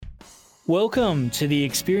Welcome to the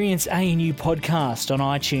Experience ANU podcast on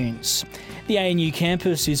iTunes. The ANU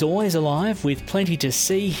campus is always alive with plenty to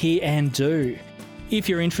see, hear and do. If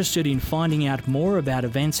you're interested in finding out more about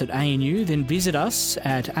events at ANU, then visit us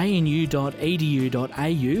at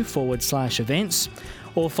anu.edu.au/events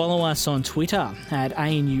or follow us on Twitter at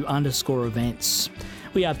 @ANU_events.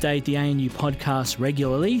 We update the ANU podcast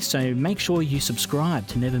regularly, so make sure you subscribe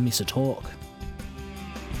to never miss a talk.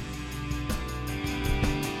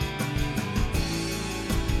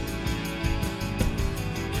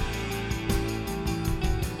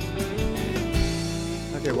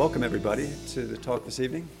 Okay, welcome everybody to the talk this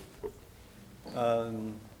evening.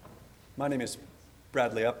 My name is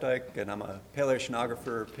Bradley Updike, and I'm a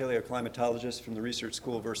paleoceanographer, paleoclimatologist from the Research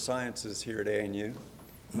School of Earth Sciences here at ANU.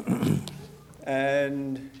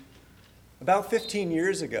 And about 15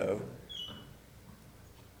 years ago,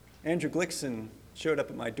 Andrew Glickson showed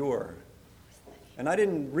up at my door. And I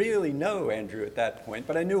didn't really know Andrew at that point,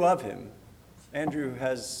 but I knew of him. Andrew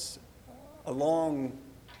has a long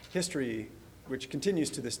history, which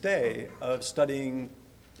continues to this day, of studying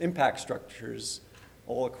impact structures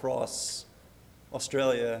all across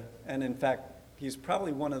Australia. And in fact, he's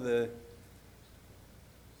probably one of the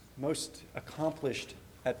most accomplished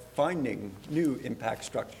at finding new impact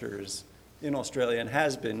structures in Australia and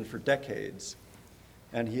has been for decades.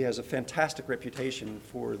 And he has a fantastic reputation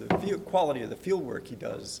for the quality of the field work he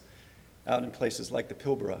does out in places like the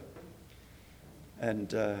Pilbara.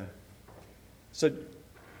 And so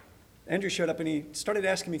Andrew showed up and he started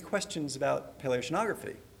asking me questions about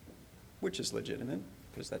paleoceanography, which is legitimate,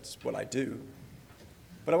 because that's what I do.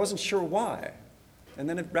 But I wasn't sure why. And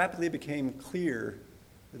then it rapidly became clear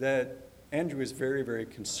that Andrew was very, very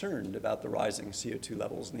concerned about the rising CO2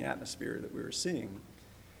 levels in the atmosphere that we were seeing.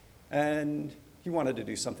 And he wanted to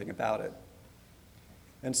do something about it.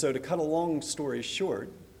 And so to cut a long story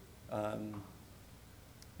short,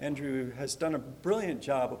 Andrew has done a brilliant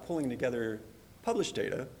job of pulling together published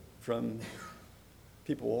data from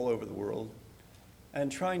people all over the world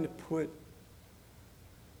and trying to put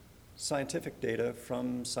scientific data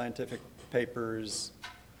from scientific papers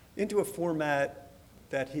into a format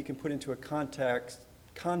that he can put into a context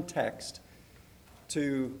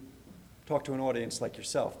to talk to an audience like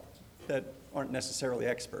yourself that aren't necessarily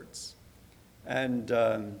experts. And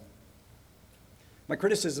my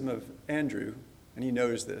criticism of Andrew, and he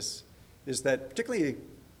knows this, is that particularly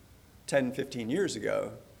 10, 15 years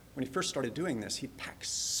ago, when he first started doing this, he packed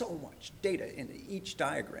so much data into each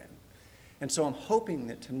diagram. And so I'm hoping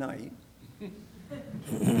that tonight,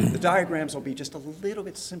 the diagrams will be just a little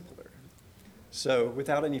bit simpler. So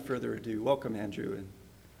without any further ado, welcome Andrew, and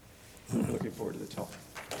I'm looking forward to the talk.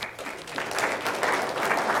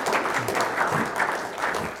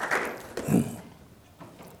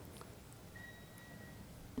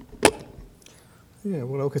 Yeah,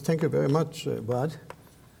 well, okay, thank you very much, Brad.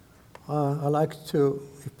 I'd like to,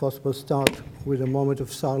 if possible, start with a moment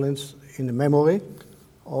of silence in the memory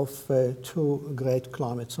of two great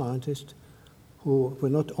climate scientists who were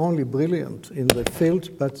not only brilliant in the field,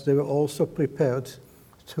 but they were also prepared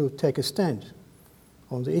to take a stand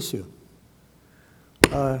on the issue.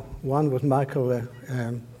 One was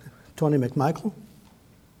Tony McMichael.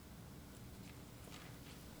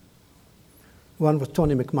 One was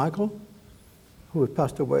Tony McMichael, who had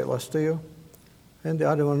passed away last year. And the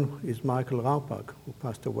other one is Michael Raupak, who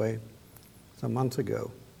passed away some months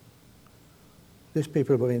ago. These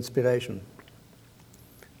people were inspiration.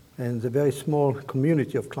 And the very small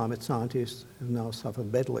community of climate scientists have now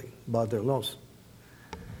suffered badly by their loss.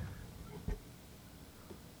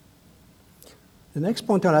 The next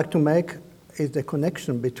point I'd like to make is the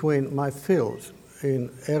connection between my field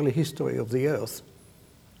in early history of the Earth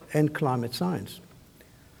and climate science.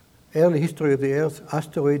 Early history of the Earth,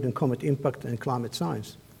 asteroid and comet impact, and climate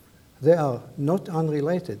science. They are not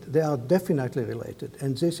unrelated. They are definitely related.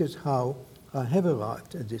 And this is how I have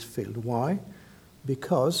arrived at this field. Why?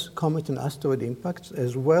 Because comet and asteroid impacts,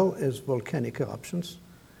 as well as volcanic eruptions,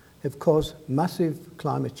 have caused massive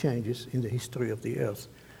climate changes in the history of the Earth.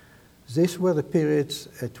 These were the periods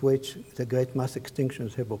at which the great mass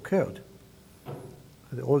extinctions have occurred.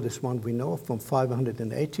 The oldest one we know from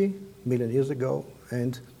 580 million years ago,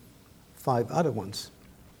 and 5 other ones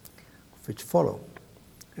which follow.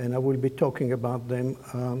 And I will be talking about them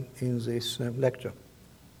in this lecture.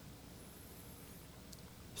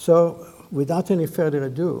 So without any further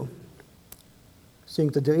ado, I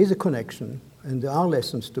think that there is a connection and there are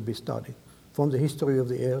lessons to be studied from the history of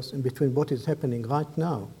the Earth and between what is happening right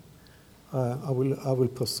now. I will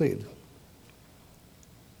proceed.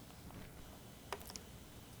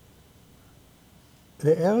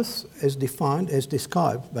 the Earth, as defined, as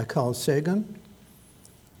described by Carl Sagan,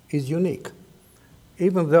 is unique.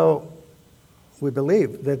 Even though we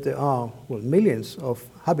believe that there are millions of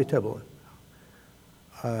habitable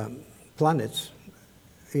planets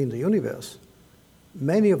in the universe,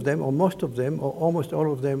 many of them, or most of them, or almost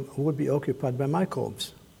all of them, would be occupied by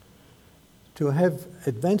microbes. To have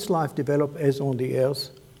advanced life develop as on the Earth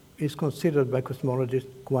is considered by cosmologists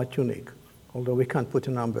quite unique, although we can't put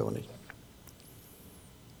a number on it.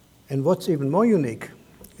 And what's even more unique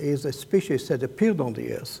is a species that appeared on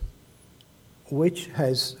the Earth, which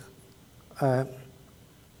has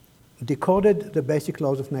decoded the basic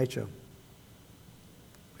laws of nature,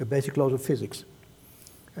 the basic laws of physics,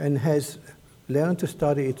 and has learned to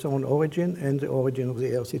study its own origin and the origin of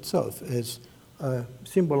the Earth itself, as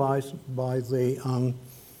symbolized by the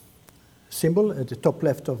symbol at the top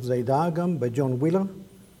left of the diagram by John Wheeler.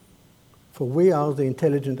 For we are the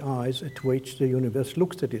intelligent eyes at which the universe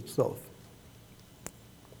looks at itself.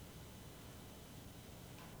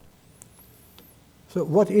 So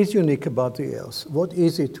what is unique about the Earth? What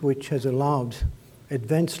is it which has allowed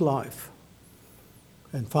advanced life,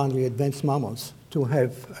 and finally advanced mammals, to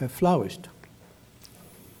have flourished?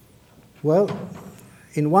 Well,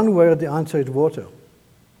 in one word, the answer is water.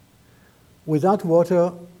 Without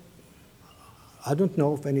water, I don't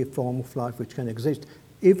know of any form of life which can exist.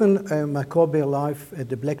 Even microbial life at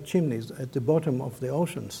the black chimneys at the bottom of the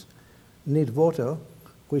oceans need water,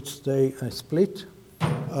 which they split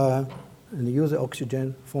and use the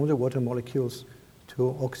oxygen from the water molecules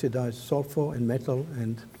to oxidize sulfur and metal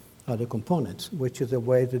and other components, which is a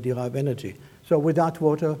way to derive energy. So without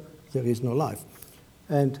water, there is no life.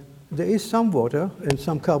 And there is some water and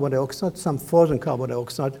some carbon dioxide, some frozen carbon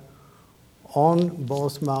dioxide, on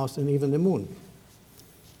both Mars and even the Moon.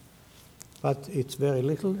 But it's very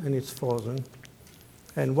little and it's frozen.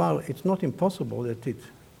 And while it's not impossible that it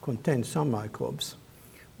contains some microbes,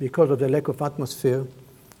 because of the lack of atmosphere,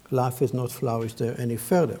 life has not flourished there any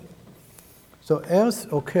further. So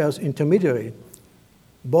Earth occurs intermediary,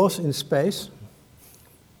 both in space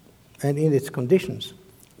and in its conditions,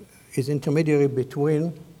 is intermediary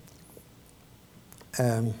between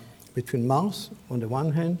Mars on the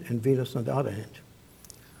one hand and Venus on the other hand.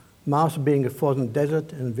 Mars being a frozen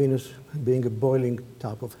desert and Venus being a boiling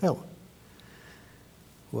type of hell.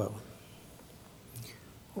 Well,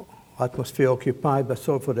 atmosphere occupied by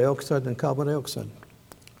sulfur dioxide and carbon dioxide.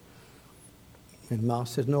 And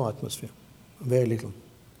Mars has no atmosphere, very little.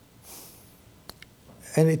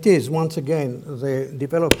 And it is, once again, the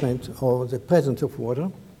development or the presence of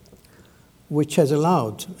water which has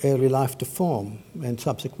allowed early life to form and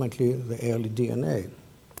subsequently the early DNA.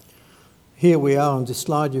 Here we are on this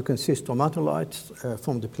slide. You can see stromatolites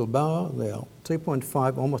from the Pilbara. They are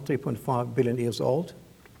 3.5, almost 3.5 billion years old.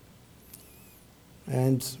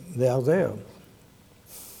 And they are there.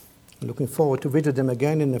 Looking forward to visit them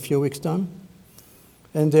again in a few weeks' time.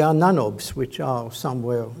 And there are nanobes, which are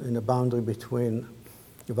somewhere in the boundary between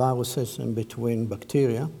viruses and between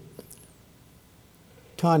bacteria.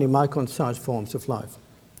 Tiny micron-sized forms of life.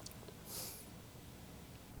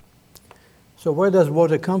 So where does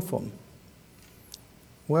water come from?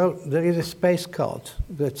 Well, there is a space cult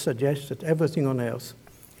that suggests that everything on Earth,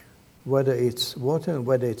 whether it's water,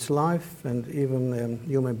 whether it's life, and even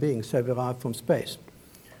human beings, have arrived from space.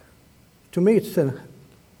 To me, it's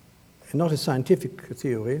not a scientific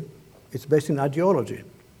theory. It's based in ideology.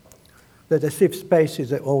 That as if space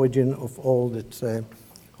is the origin of all the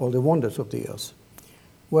wonders of the Earth.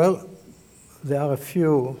 Well, there are a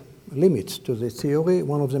few limits to this theory.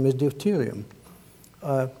 One of them is deuterium.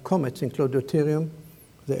 Comets include deuterium.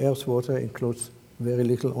 The Earth's water includes very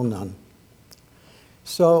little or none.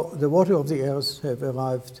 So the water of the Earth have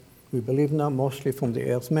arrived, we believe now, mostly from the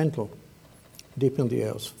Earth's mantle, deep in the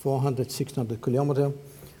Earth, 400, 600 kilometer,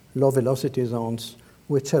 low velocity zones,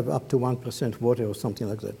 which have up to 1% water or something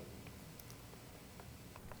like that.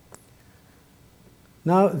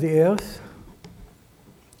 Now the Earth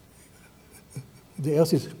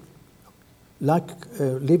is like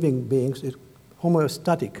living beings, it's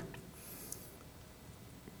homeostatic.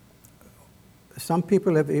 Some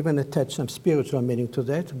people have even attached some spiritual meaning to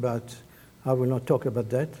that, but I will not talk about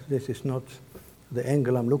that. This is not the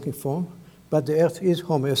angle I'm looking for. But the Earth is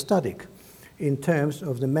homeostatic in terms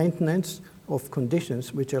of the maintenance of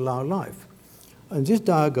conditions which allow life. In this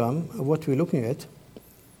diagram, what we're looking at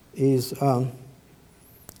is are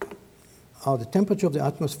the temperature of the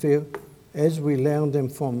atmosphere as we learn them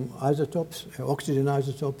from isotopes, oxygen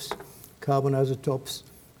isotopes, carbon isotopes,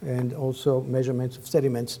 and also measurements of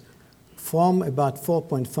sediments from about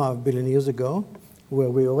 4.5 billion years ago, where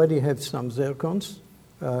we already have some zircons,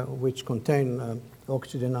 which contain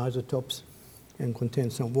oxygen isotopes, and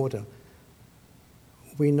contains some water.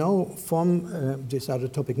 We know from these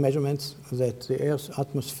isotopic measurements that the Earth's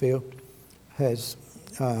atmosphere has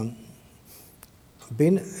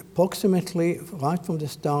been approximately, right from the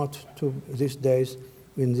start to these days,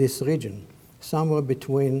 in this region, somewhere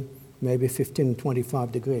between maybe 15 and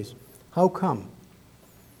 25 degrees. How come?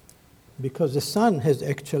 Because the sun has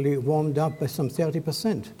actually warmed up by some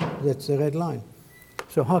 30%. That's the red line.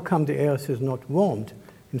 So how come the Earth is not warmed?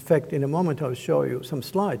 In fact, in a moment I'll show you some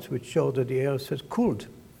slides which show that the Earth has cooled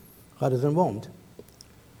rather than warmed.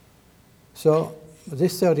 So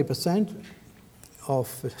this 30%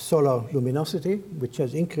 of solar luminosity, which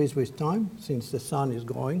has increased with time since the sun is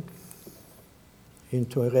growing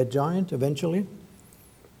into a red giant eventually,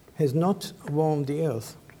 has not warmed the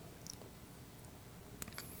Earth.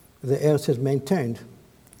 The Earth has maintained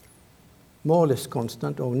more or less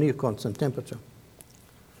constant or near constant temperature.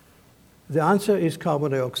 The answer is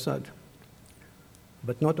carbon dioxide.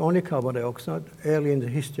 But not only carbon dioxide. Early in the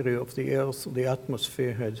history of the Earth, the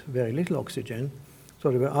atmosphere had very little oxygen,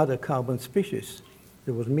 so there were other carbon species.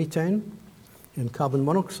 There was methane and carbon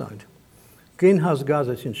monoxide. Greenhouse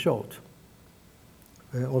gases, in short,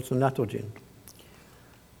 also nitrogen.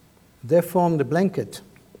 They formed the blanket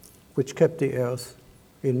which kept the Earth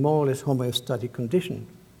in more or less homeostatic condition.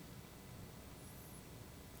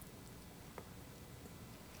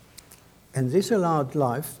 And this allowed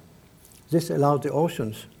life, this allowed the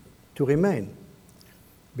oceans to remain,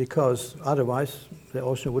 because otherwise the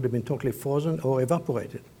ocean would have been totally frozen or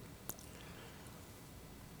evaporated.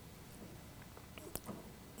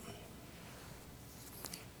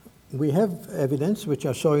 We have evidence, which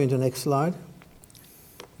I'll show you in the next slide,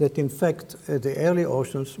 that in fact the early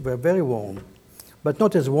oceans were very warm, but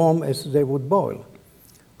not as warm as they would boil.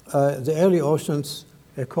 The early oceans,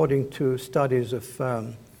 according to studies of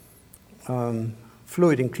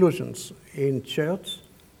fluid inclusions in cherts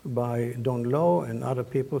by Don Lowe and other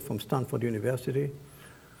people from Stanford University,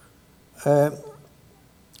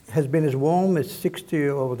 has been as warm as 60,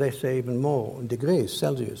 or they say even more, degrees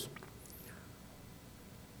Celsius.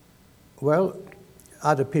 Well,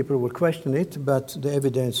 other people will question it, but the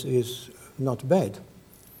evidence is not bad.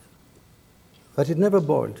 But it never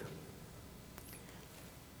boiled.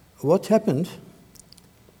 What happened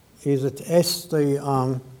is that as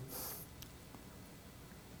the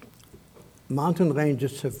mountain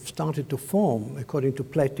ranges have started to form according to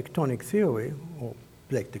plate tectonic theory, or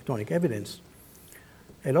plate tectonic evidence,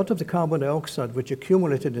 a lot of the carbon dioxide which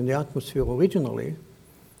accumulated in the atmosphere originally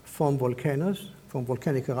from volcanoes, from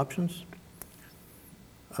volcanic eruptions,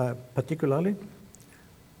 particularly,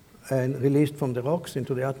 and released from the rocks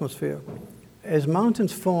into the atmosphere. As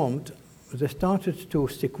mountains formed, they started to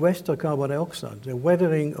sequester carbon dioxide. The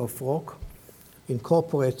weathering of rock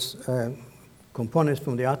incorporates components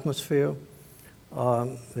from the atmosphere.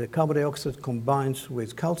 The carbon dioxide combines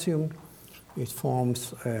with calcium. It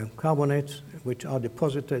forms carbonates, which are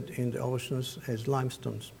deposited in the oceans as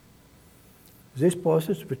limestones. This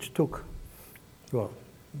process, which took, well,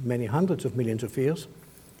 many hundreds of millions of years,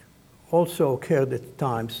 also occurred at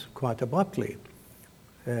times quite abruptly.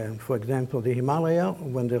 For example, the Himalaya,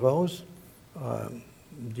 when they rose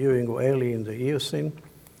during or early in the Eocene,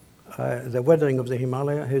 the weathering of the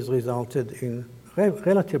Himalaya has resulted in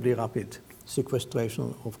relatively rapid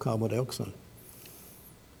sequestration of carbon dioxide.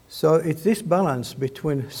 So it's this balance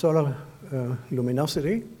between solar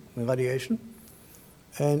luminosity and radiation,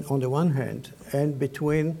 and on the one hand, and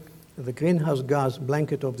between the greenhouse gas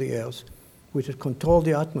blanket of the Earth, which has controlled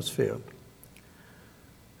the atmosphere,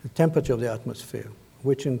 the temperature of the atmosphere,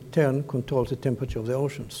 which in turn controls the temperature of the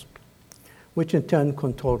oceans, which in turn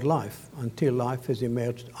controlled life until life has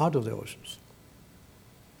emerged out of the oceans.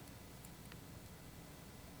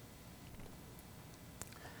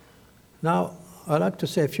 Now, I'd like to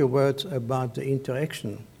say a few words about the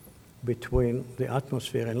interaction between the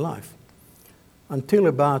atmosphere and life. Until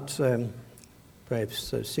about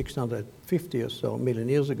perhaps 650 or so million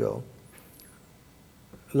years ago,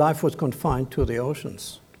 life was confined to the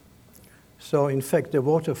oceans. So in fact, the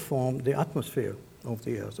water formed the atmosphere of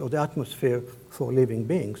the Earth, or the atmosphere for living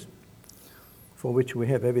beings, for which we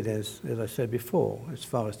have evidence, as I said before, as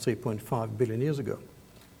far as 3.5 billion years ago.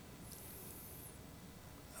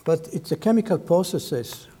 But it's the chemical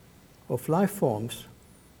processes of life forms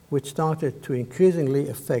which started to increasingly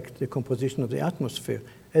affect the composition of the atmosphere,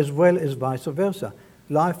 as well as vice versa.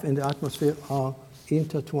 Life and the atmosphere are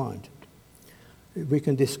intertwined. We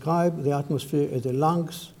can describe the atmosphere as the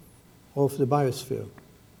lungs of the biosphere.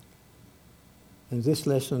 And this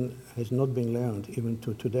lesson has not been learned even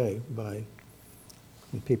to today by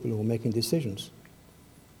people who are making decisions.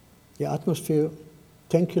 The atmosphere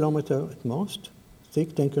 10 kilometers at most,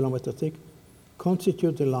 thick, 10 kilometers thick,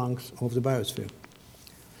 constitute the lungs of the biosphere.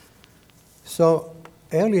 So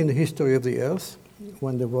early in the history of the Earth,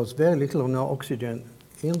 when there was very little or no oxygen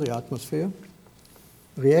in the atmosphere,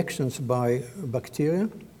 reactions by bacteria,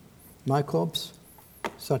 microbes,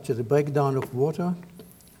 such as the breakdown of water,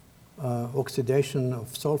 oxidation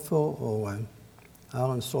of sulfur or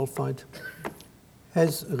iron sulfide,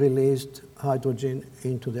 has released hydrogen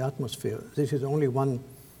into the atmosphere. This is only one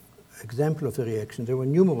example of a reaction. There were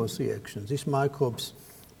numerous reactions. These microbes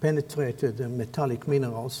penetrated the metallic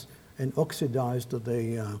minerals and oxidized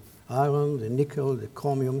the iron, the nickel, the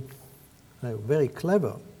chromium. They were very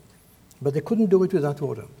clever, but they couldn't do it without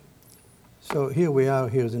water. So here we are.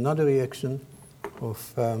 Here's another reaction of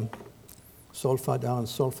sulfide, iron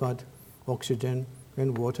sulfide, oxygen,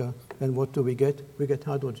 and water. And what do we get? We get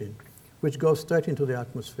hydrogen, which goes straight into the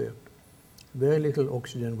atmosphere. Very little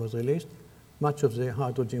oxygen was released. Much of the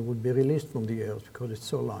hydrogen would be released from the Earth because it's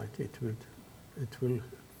so light. It will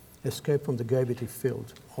escape from the gravity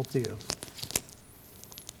field of the Earth.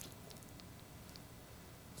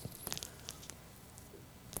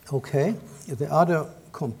 Okay, the other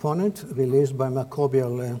component released by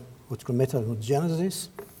microbial, what's called metagenesis,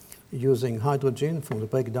 using hydrogen from the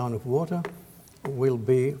breakdown of water, will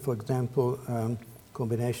be, for example,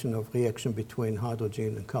 combination of reaction between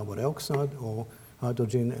hydrogen and carbon dioxide, or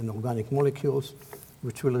hydrogen and organic molecules,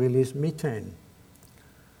 which will release methane.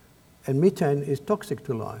 And methane is toxic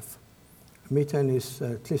to life. Methane is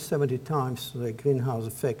at least 70 times the greenhouse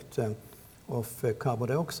effect of carbon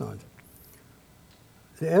dioxide.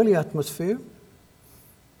 The early atmosphere,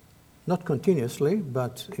 not continuously,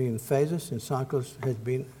 but in phases, in cycles, has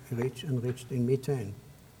been enriched in methane.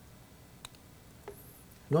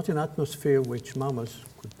 Not an atmosphere which mammals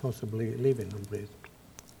could possibly live in and breathe.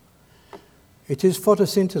 It is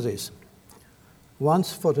photosynthesis.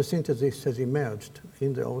 Once photosynthesis has emerged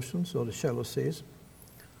in the oceans or the shallow seas,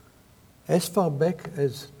 as far back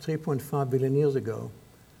as 3.5 billion years ago,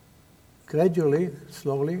 gradually,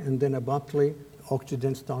 slowly, and then abruptly,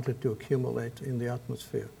 oxygen started to accumulate in the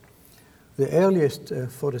atmosphere. The earliest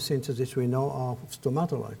photosynthesis we know are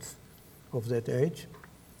stromatolites of that age,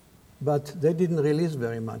 but they didn't release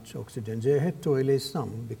very much oxygen. They had to release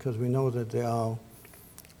some because we know that they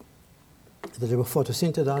were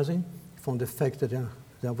photosynthesizing from the fact that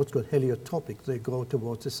they are what's called heliotropic. They grow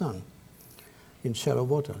towards the sun in shallow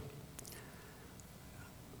water.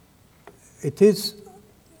 It is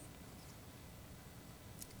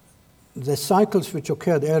the cycles which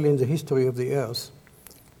occurred early in the history of the Earth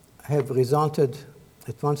have resulted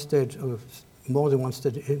at one stage, or more than one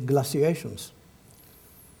stage, in glaciations.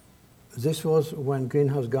 This was when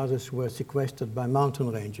greenhouse gases were sequestered by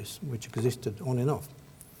mountain ranges, which existed on and off.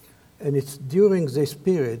 And it's during this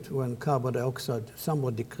period when carbon dioxide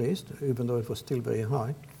somewhat decreased, even though it was still very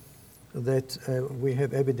high, that we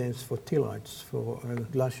have evidence for tilites, for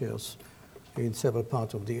glaciers in several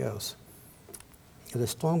parts of the Earth. The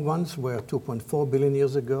strong ones were 2.4 billion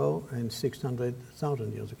years ago and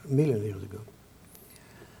 600,000 years ago, million years ago.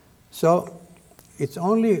 So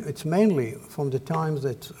it's mainly from the time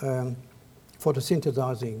that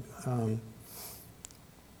photosynthesizing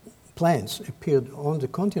plants appeared on the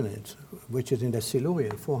continent, which is in the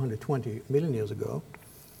Silurian 420 million years ago,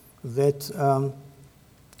 that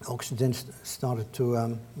oxygen started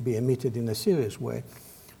to be emitted in a serious way,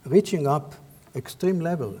 reaching up extreme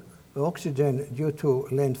level. The oxygen, due to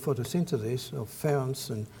land photosynthesis of ferns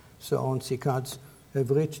and so on, cicads, have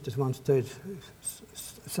reached at one stage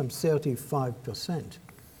some 35%.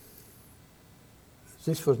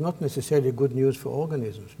 This was not necessarily good news for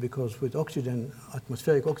organisms, because with oxygen,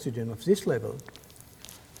 atmospheric oxygen of this level,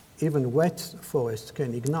 even wet forests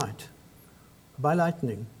can ignite by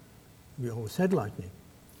lightning. We always had lightning.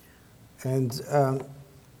 And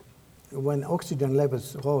when oxygen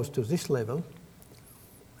levels rose to this level,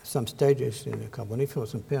 some stages in the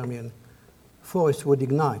Carboniferous and Permian, forests would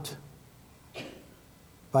ignite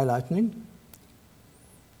by lightning.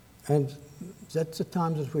 And that's the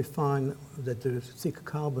time that we find that the thick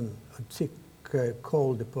carbon and thick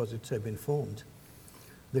coal deposits have been formed.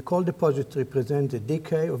 The coal deposits represent the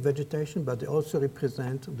decay of vegetation, but they also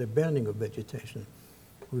represent the burning of vegetation.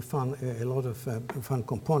 We found a lot of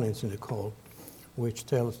components in the coal which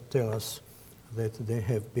tell us that there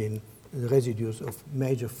have been residues of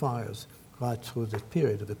major fires right through the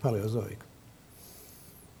period of the Paleozoic.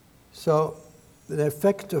 So the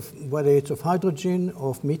effect of whether it's of hydrogen,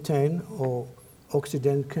 of methane, or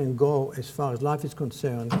oxygen can go, as far as life is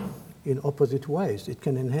concerned, in opposite ways. It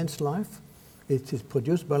can enhance life, it is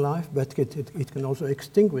produced by life, but it can also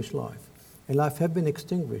extinguish life. And life has been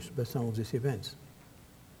extinguished by some of these events.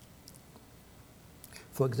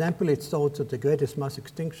 For example, it's thought that the greatest mass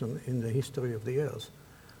extinction in the history of the Earth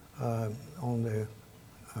on the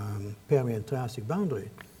Permian-Triassic boundary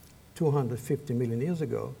 250 million years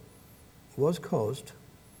ago was caused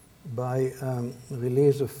by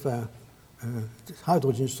release of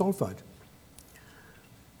hydrogen sulfide.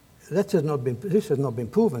 This has not been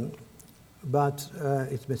proven, but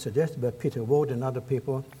it's been suggested by Peter Ward and other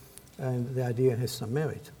people, and the idea has some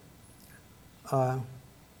merit.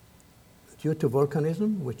 Due to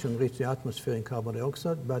volcanism, which enriched the atmosphere in carbon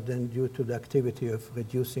dioxide, but then due to the activity of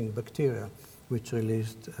reducing bacteria, which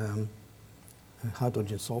released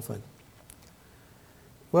hydrogen sulfide.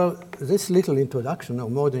 Well, this little introduction, or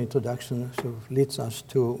more than introduction, sort of leads us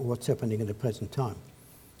to what's happening in the present time.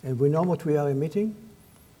 And we know what we are emitting,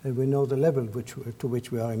 and we know the level to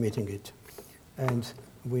which we are emitting it. And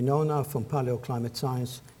we know now from paleoclimate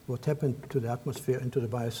science what happened to the atmosphere and to the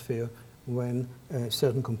biosphere when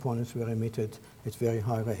certain components were emitted at very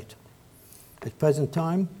high rate. At present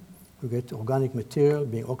time, we get organic material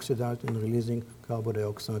being oxidized and releasing carbon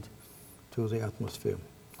dioxide to the atmosphere.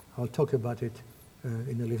 I'll talk about it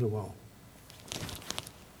in a little while.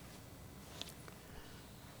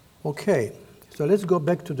 Okay, so let's go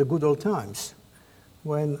back to the good old times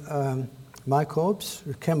when microbes,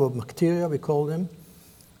 chemobacteria we call them,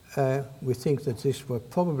 we think that these were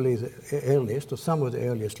probably the earliest, or some of the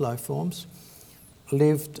earliest life forms,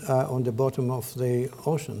 lived on the bottom of the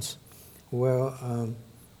oceans, where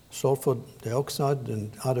sulfur dioxide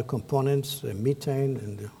and other components, methane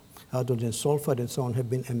and hydrogen sulfide and so on, have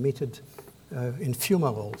been emitted in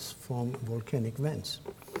fumaroles from volcanic vents.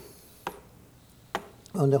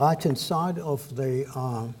 On the right-hand side of the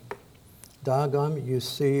diagram, you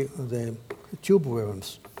see the tube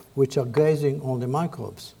worms, which are grazing on the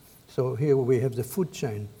microbes. So here we have the food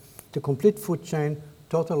chain, the complete food chain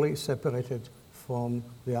totally separated from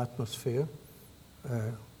the atmosphere,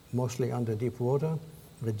 mostly under deep water,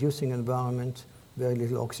 reducing environment, very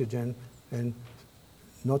little oxygen, and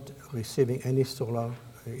not receiving any solar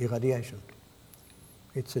irradiation.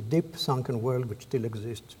 It's a deep sunken world which still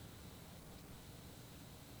exists.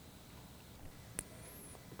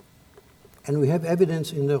 And we have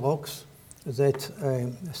evidence in the rocks that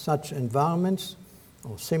such environments,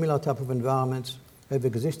 or similar type of environments, have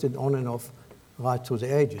existed on and off right through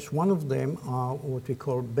the ages. One of them are what we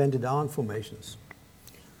call banded iron formations.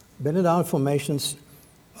 Banded iron formations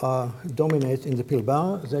dominate in the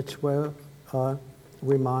Pilbara. That's where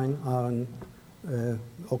we mine iron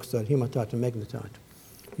oxide, hematite, and magnetite.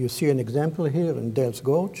 You see an example here in Dales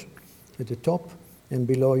Gorge at the top, and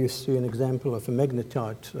below you see an example of a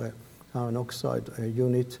magnetite iron oxide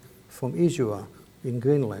unit from Isua in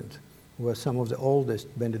Greenland, where some of the oldest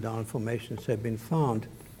banded iron formations have been found.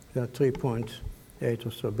 They are 3.8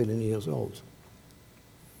 or so billion years old.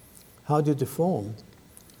 How did they form?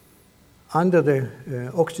 Under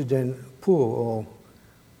the oxygen poor or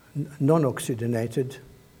non-oxygenated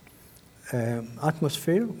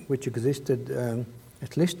atmosphere, which existed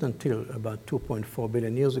at least until about 2.4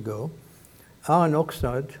 billion years ago, iron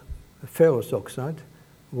oxide, ferrous oxide,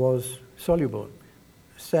 was soluble,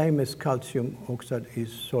 same as calcium oxide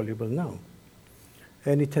is soluble now.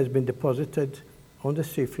 And it has been deposited on the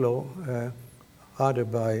seafloor either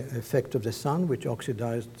by effect of the sun, which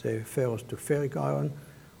oxidized the ferrous to ferric iron,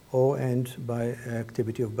 and by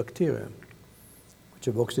activity of bacteria, which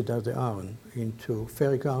have oxidized the iron into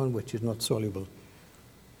ferric iron, which is not soluble.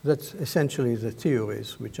 That's essentially the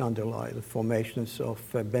theories which underlie the formations of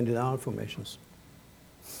banded iron formations.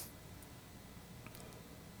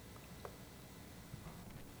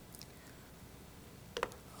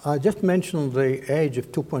 I just mentioned the age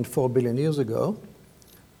of 2.4 billion years ago.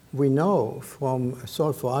 We know from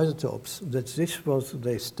sulfur isotopes that this was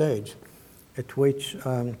the stage at which,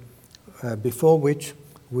 before which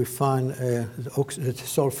we find the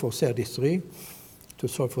sulfur 33 to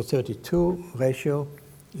sulfur 32 ratio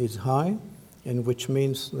is high, and which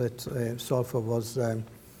means that sulfur was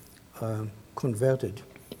converted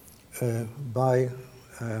by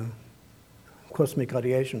cosmic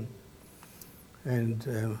radiation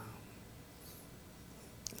and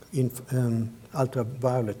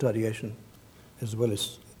ultraviolet radiation, as well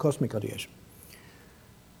as cosmic radiation.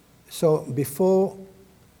 So before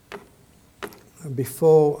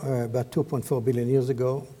about 2.4 billion years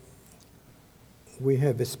ago, we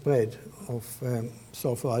have a spread of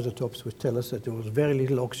sulfur isotopes which tell us that there was very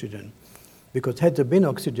little oxygen. Because had there been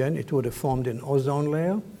oxygen, it would have formed an ozone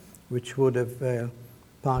layer, which would have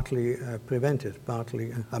partly prevented,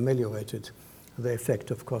 partly ameliorated the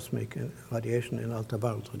effect of cosmic radiation and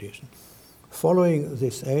ultraviolet radiation. Following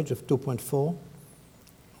this age of 2.4,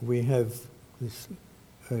 we have this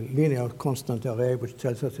linear constant array, which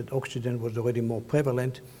tells us that oxygen was already more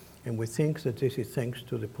prevalent, and we think that this is thanks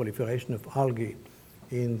to the proliferation of algae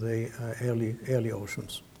in the early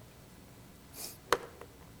oceans.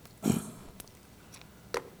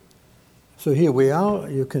 So here we are.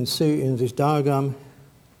 You can see in this diagram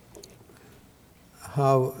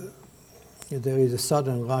how there is a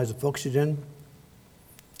sudden rise of oxygen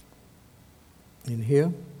in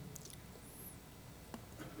here.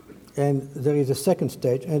 And there is a second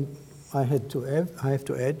stage, and I have to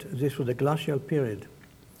add, this was a glacial period.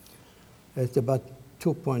 At about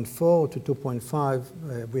 2.4 to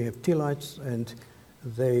 2.5, we have tillites, and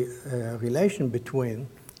the relation between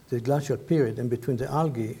the glacial period and between the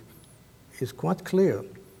algae is quite clear.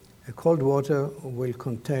 Cold water will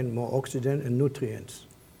contain more oxygen and nutrients.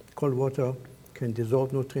 Cold water can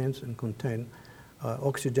dissolve nutrients and contain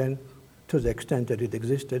oxygen to the extent that it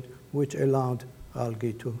existed, which allowed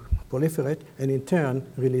algae to proliferate and in turn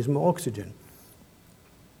release more oxygen.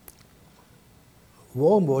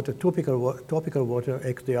 Warm water, tropical water,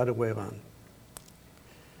 acts the other way around.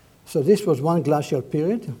 So this was one glacial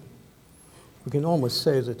period. We can almost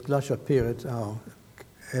say that glacial periods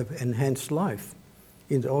have enhanced life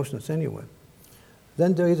in the oceans anyway.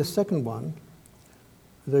 Then there is a second one.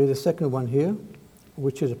 There is a second one here,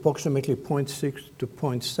 which is approximately 0.6 to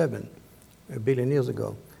 0.7 billion years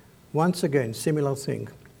ago. Once again, similar thing.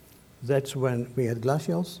 That's when we had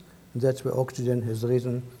glacials. That's where oxygen has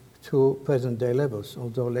risen to present-day levels,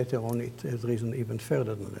 although later on it has risen even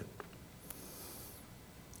further than that.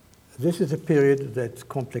 This is a period that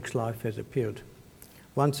complex life has appeared.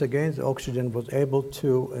 Once again, the oxygen was able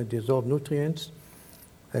to dissolve nutrients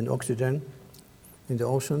and oxygen in the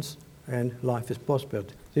oceans, and life has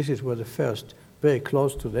prospered. This is where the first, very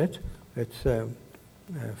close to that, it's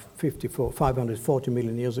 540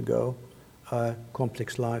 million years ago,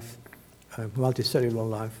 complex life, multicellular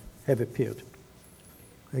life have appeared.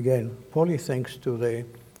 Again, probably thanks to the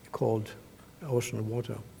cold ocean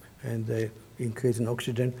water and the increase in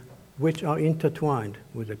oxygen, which are intertwined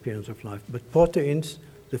with the appearance of life. But proteins,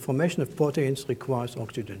 the formation of proteins requires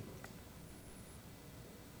oxygen.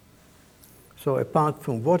 So apart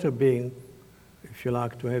from water being, if you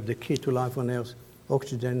like, to have the key to life on Earth,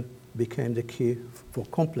 oxygen became the key for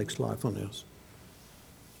complex life on Earth.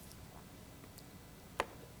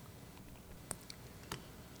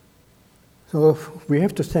 So we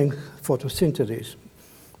have to thank photosynthesis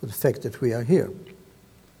for the fact that we are here.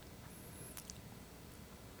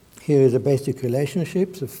 Here is the basic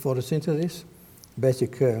relationships of photosynthesis,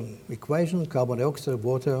 basic equation, carbon dioxide,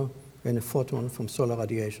 water, and a photon from solar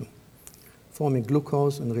radiation, forming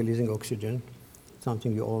glucose and releasing oxygen,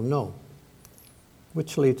 something you all know,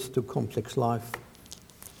 which leads to complex life,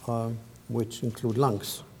 which include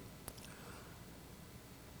lungs.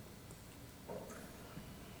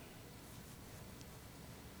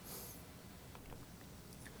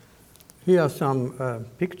 Here are some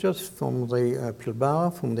pictures from the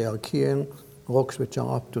Pilbara, from the Archean rocks, which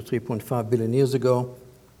are up to 3.5 billion years ago,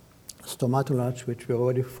 stromatolites, which were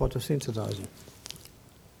already photosynthesizing.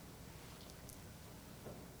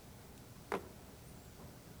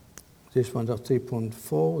 This one's at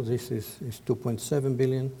 3.4, this is 2.7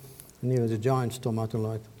 billion, and here is a giant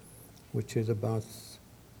stromatolite, which is about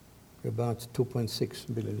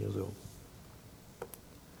 2.6 billion years old.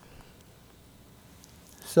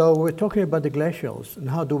 So we're talking about the glacials, and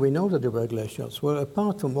how do we know that they were glacials? Well,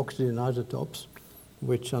 apart from oxygen isotopes,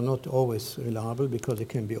 which are not always reliable because they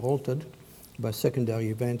can be altered by secondary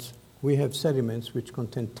events, we have sediments which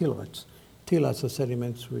contain tillites. Tillites are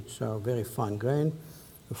sediments which are very fine grained,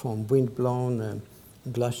 from wind-blown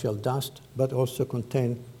glacial dust, but also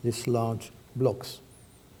contain these large blocks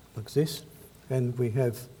like this. And we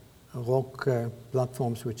have rock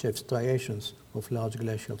platforms which have striations of large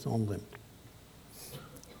glacials on them.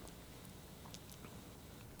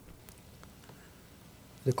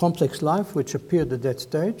 The complex life, which appeared at that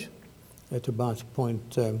stage, at about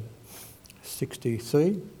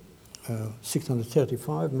 0.63,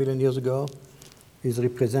 635 million years ago, is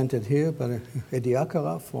represented here by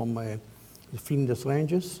Ediacara from the Flinders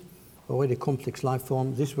Ranges, already complex life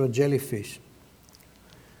form. These were jellyfish.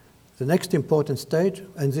 The next important stage,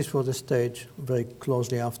 and this was a stage very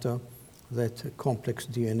closely after that complex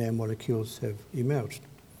DNA molecules have emerged.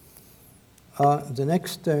 The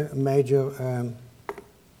next major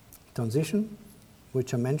transition,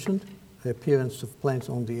 which I mentioned, the appearance of plants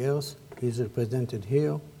on the Earth, is represented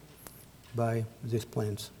here by these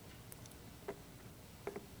plants.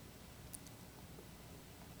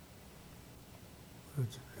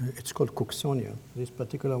 It's called Cooksonia, this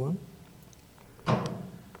particular one.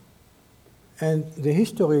 And the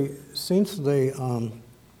history since the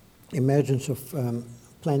emergence of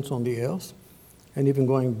plants on the Earth, and even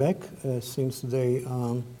going back since the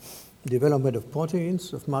development of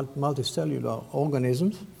proteins, of multicellular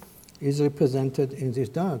organisms, is represented in this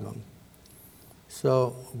diagram.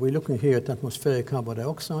 So we're looking here at atmospheric carbon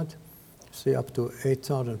dioxide, say up to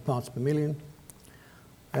 8,000 parts per million.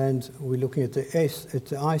 And we're looking at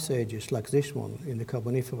the ice ages, like this one in the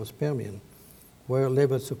Carboniferous Permian, where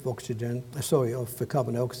levels of of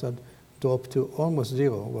carbon dioxide dropped to almost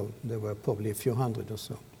zero. Well, there were probably a few hundred or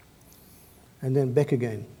so. And then back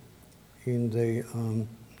again in the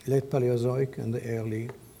late Paleozoic and the early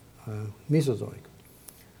Mesozoic.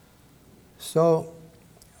 So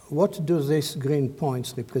what do these green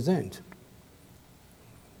points represent?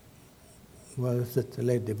 Well, that the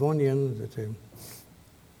late Devonian, that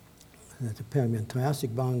the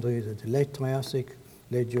Permian-Triassic boundary, that the late Triassic,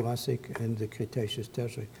 late Jurassic, and the Cretaceous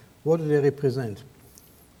Tertiary. What do they represent?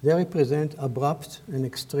 They represent abrupt and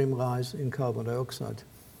extreme rise in carbon dioxide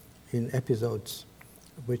in episodes,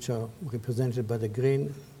 which are represented by the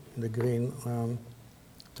green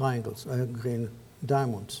triangles, green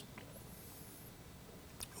diamonds.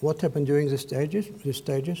 What happened during these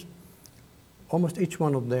stages? Almost each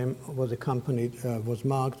one of them was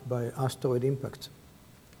marked by asteroid impacts,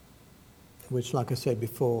 which, like I said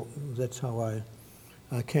before, that's how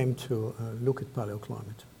I came to look at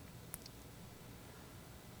paleoclimate.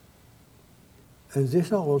 And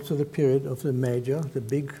these are also the period of the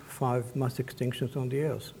big 5 mass extinctions on the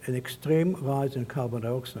Earth, an extreme rise in carbon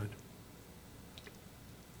dioxide.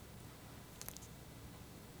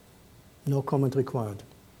 No comment required.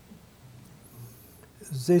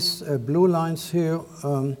 These blue lines here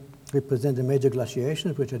represent the major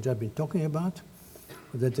glaciations, which I've just been talking about,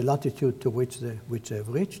 the latitude to which they've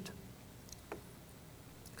reached.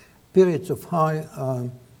 Periods of high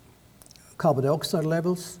carbon dioxide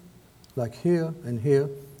levels, like here and here,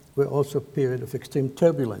 were also a period of extreme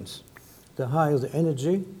turbulence. The higher the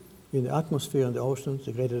energy in the atmosphere and the oceans,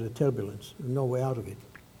 the greater the turbulence. No way out of it.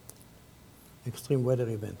 Extreme weather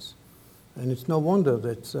events. And it's no wonder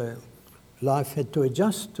that life had to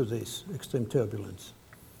adjust to this extreme turbulence.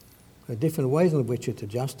 There are different ways in which it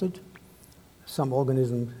adjusted. Some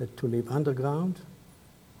organisms had to live underground,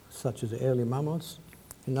 such as the early mammals,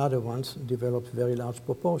 and other ones developed very large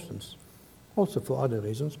proportions, also for other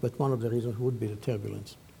reasons, but one of the reasons would be the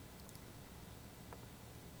turbulence,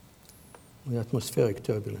 the atmospheric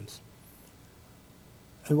turbulence.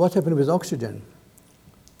 And what happened with oxygen?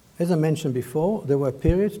 As I mentioned before, there were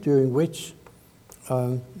periods during which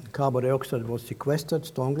carbon dioxide was sequestered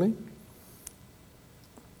strongly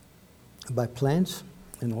by plants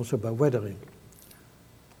and also by weathering.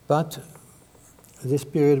 But this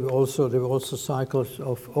period, there were also cycles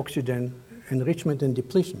of oxygen enrichment and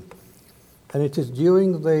depletion. And it is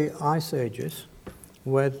during the ice ages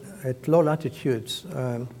where at low latitudes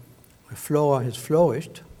flora has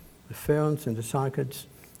flourished, the ferns and the cycads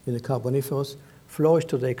in the Carboniferous flourished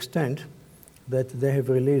to the extent that they have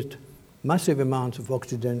released massive amounts of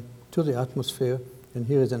oxygen to the atmosphere, and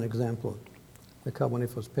here is an example, the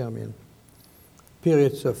Carboniferous Permian.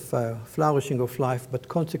 Periods of flourishing of life, but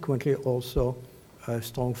consequently also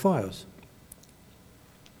strong fires.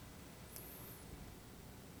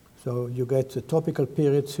 So you get the tropical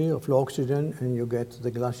periods here of low oxygen, and you get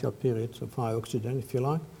the glacial periods of high oxygen, if you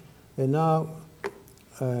like. And now,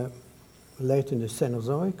 late in the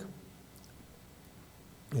Cenozoic,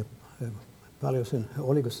 Paleocene,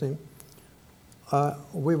 Oligocene,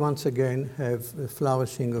 we once again have a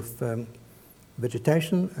flourishing of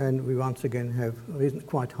vegetation, and we once again have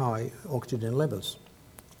quite high oxygen levels.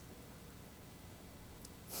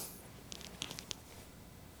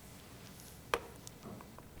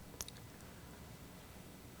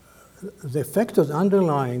 The factors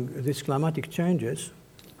underlying these climatic changes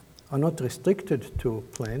are not restricted to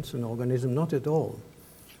plants and organisms, not at all.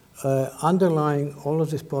 Underlying all of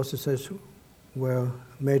these processes were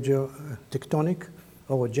major tectonic,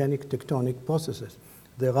 orogenic tectonic processes.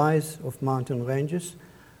 The rise of mountain ranges,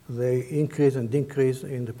 the increase and decrease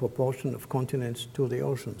in the proportion of continents to the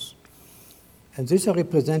oceans. And these are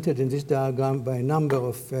represented in this diagram by a number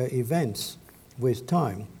of events with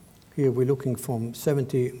time. Here we're looking from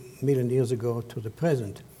 70 million years ago to the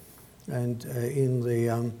present. And in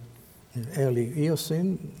the early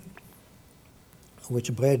Eocene,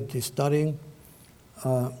 which Brad is studying,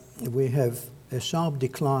 we have a sharp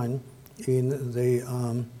decline in the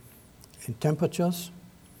in temperatures,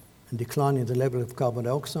 and decline in the level of carbon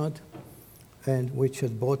dioxide, and which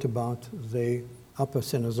has brought about the upper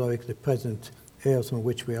Cenozoic, the present Earth on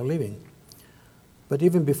which we are living. But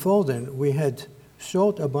even before then, we had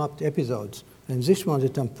short, abrupt episodes And this one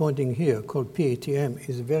that I'm pointing here, called PATM,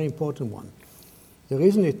 is a very important one. The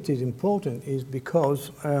reason it is important is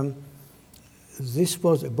because this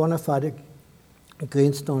was a bona fide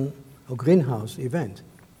greenstone or greenhouse event.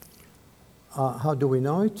 How do we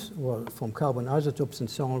know it? Well, from carbon isotopes and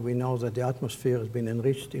so on, we know that the atmosphere has been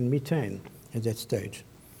enriched in methane at that stage.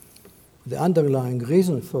 The underlying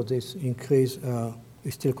reason for this increase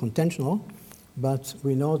is still contentional, but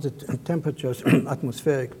we know that temperatures,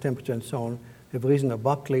 atmospheric temperature and so on, have risen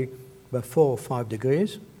abruptly by 4 or 5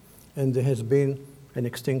 degrees, and there has been an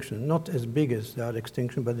extinction. Not as big as the other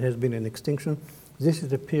extinction, but there has been an extinction. This is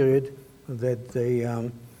the period that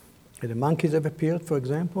the monkeys have appeared, for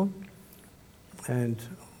example, and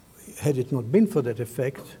had it not been for that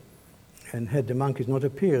effect, and had the monkeys not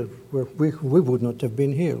appeared, we would not have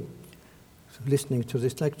been here listening to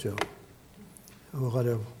this lecture, or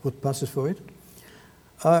rather what passes for it.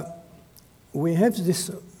 We have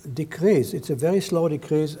this decrease. It's a very slow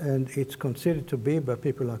decrease, and it's considered to be, by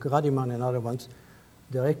people like Radiman and other ones,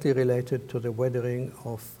 directly related to the weathering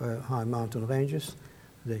of high mountain ranges,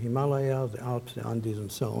 the Himalaya, the Alps, the Andes,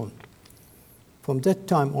 and so on. From that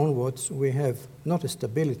time onwards, we have not a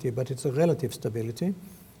stability, but it's a relative stability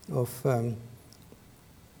of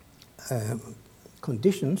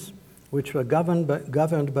conditions which were governed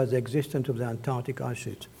by the existence of the Antarctic ice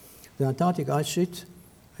sheet. The Antarctic ice sheet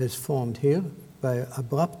is formed here by an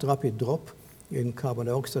abrupt, rapid drop in carbon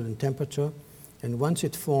dioxide and temperature, and once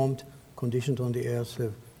it formed, conditions on the Earth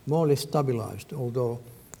have more or less stabilized, although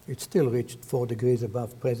it still reached 4 degrees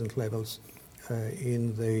above present levels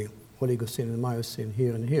in the Oligocene and Miocene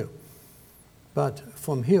here and here. But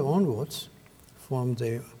from here onwards, from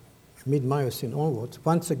the mid-Miocene onwards,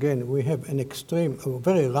 once again we have an extreme, a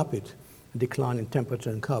very rapid decline in temperature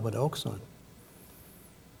and carbon dioxide,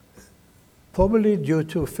 probably due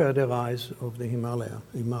to further rise of the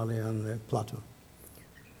Himalayan plateau.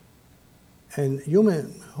 And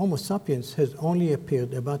Homo sapiens has only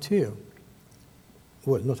appeared about here.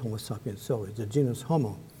 Well, not Homo sapiens, sorry, the genus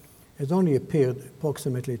Homo has only appeared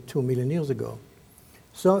approximately 2 million years ago.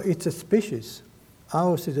 So it's a species.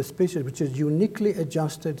 Ours is a species which is uniquely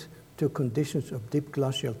adjusted to conditions of deep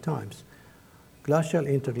glacial times. Glacial,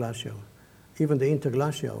 interglacial. Even the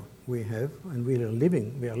interglacial we have, and we are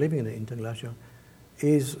living in the interglacial,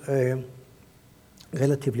 is a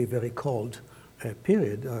relatively very cold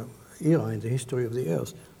period, era in the history of the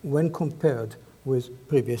Earth, when compared with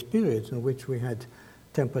previous periods in which we had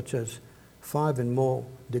temperatures 5 and more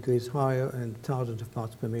degrees higher and thousands of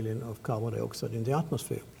parts per million of carbon dioxide in the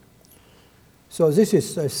atmosphere. So this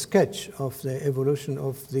is a sketch of the evolution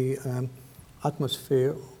of the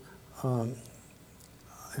atmosphere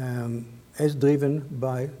as driven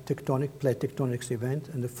by plate tectonics event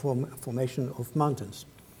and the formation of mountains.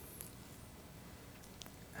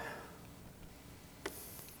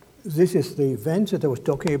 This is the event that I was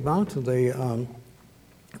talking about, the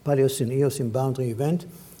Paleocene-Eocene boundary event,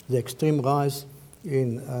 the extreme rise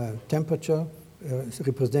in temperature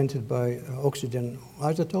represented by oxygen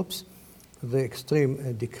isotopes, the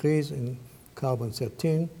extreme decrease in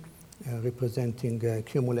carbon-13 representing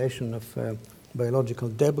accumulation of biological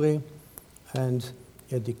debris, and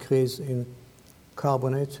a decrease in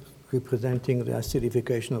carbonate representing the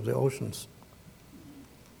acidification of the oceans.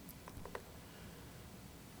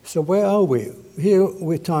 So where are we? Here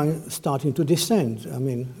we're starting to descend. I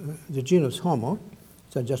mean, the genus Homo,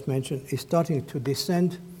 as I just mentioned, is starting to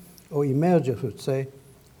descend, or emerge, I should say,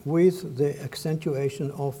 with the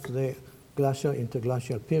accentuation of the glacial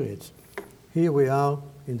interglacial periods. Here we are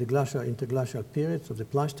in the glacial interglacial periods of the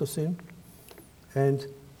Pleistocene, and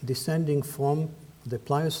descending from the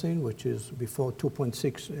Pliocene, which is before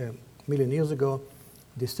 2.6 million years ago,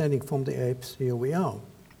 descending from the apes, here we are.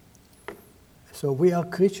 So we are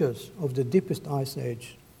creatures of the deepest ice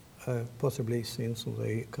age, possibly since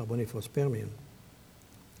the Carboniferous Permian.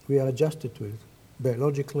 We are adjusted to it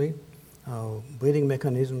biologically. Our breathing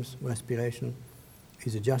mechanisms, respiration,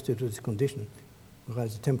 is adjusted to this condition.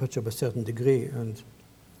 Rise the temperature by a certain degree, and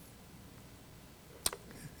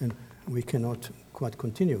we cannot quite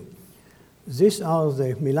continue. These are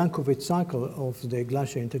the Milankovitch cycle of the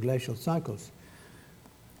glacial interglacial cycles,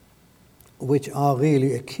 which are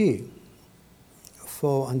really a key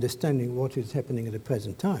for understanding what is happening at the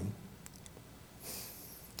present time.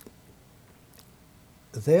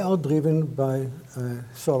 They are driven by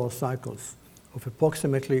solar cycles of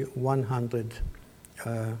approximately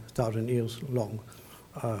 100,000 years long,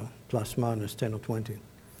 plus minus 10 or 20.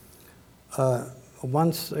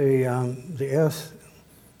 Once the Earth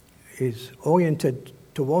is oriented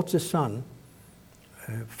towards the sun,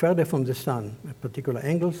 further from the sun at particular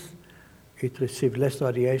angles, it receives less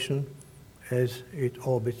radiation, as it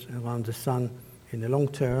orbits around the sun in the long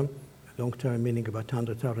term meaning about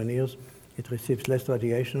 100,000 years, it receives less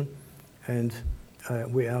radiation, and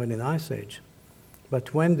we are in an ice age.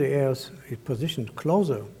 But when the Earth is positioned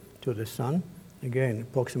closer to the sun, again,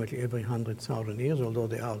 approximately every 100,000 years, although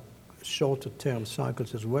there are shorter term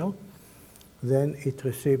cycles as well, then it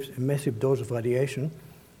receives a massive dose of radiation,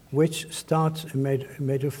 which starts a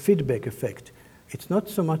major feedback effect. It's not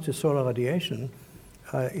so much the solar radiation,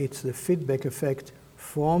 it's the feedback effect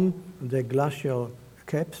from the glacial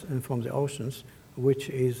caps and from the oceans, which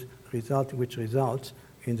results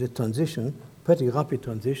in the transition, pretty rapid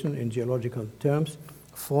transition in geological terms,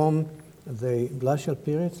 from the glacial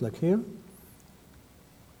periods, like here,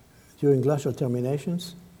 during glacial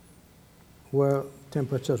terminations, where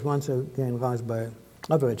temperatures once again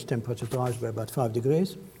average temperatures rise by about 5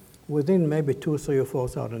 degrees, within maybe 2, 3, or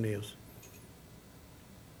 4,000 years.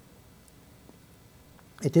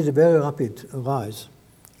 It is a very rapid rise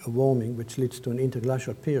of warming, which leads to an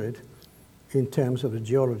interglacial period in terms of the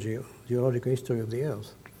geological history of the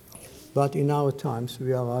Earth. But in our times,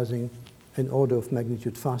 we are rising an order of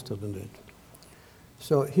magnitude faster than that.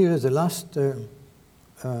 So here is the last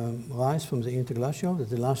rise from the interglacial,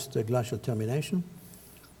 the last glacial termination.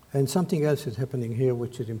 And something else is happening here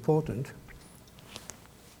which is important.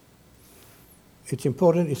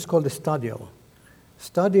 It's called a stadial.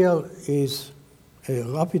 Stadial is a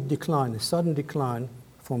rapid decline, a sudden decline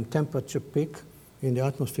from temperature peak in the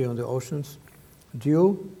atmosphere and the oceans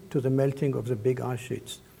due to the melting of the big ice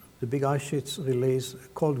sheets. The big ice sheets release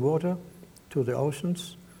cold water to the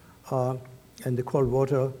oceans, and the cold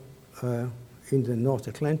water in the North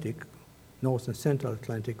Atlantic, North and Central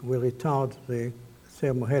Atlantic, will retard the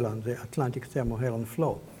Atlantic thermohaline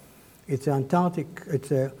flow. It's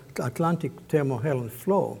the Atlantic thermohaline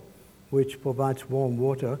flow which provides warm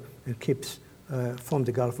water and keeps, from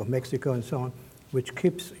the Gulf of Mexico and so on, which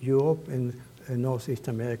keeps Europe and Northeast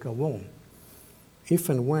America warm. If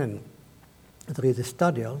and when there is a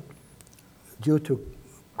stadial, due to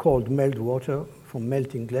cold meltwater from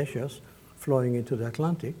melting glaciers flowing into the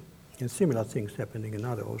Atlantic, and similar things happening in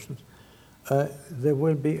other oceans, there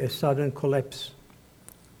will be a sudden collapse,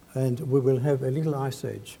 and we will have a little ice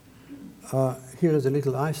age. Here is a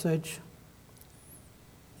little ice age.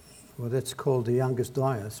 Well, that's called the youngest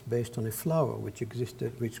Dryas, based on a flower which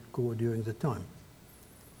grew during the time.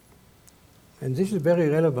 And this is very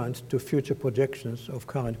relevant to future projections of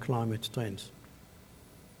current climate trends,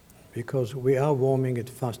 because we are warming at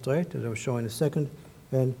a fast rate, as I'll show in a second,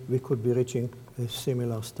 and we could be reaching a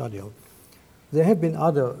similar stadial. There have been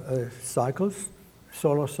other cycles,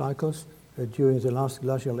 solar cycles, during the last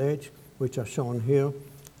glacial age, which are shown here.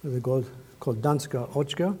 They're called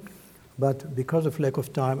Danskar-Oettcher, but because of lack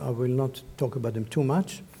of time, I will not talk about them too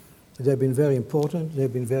much. They've been very important,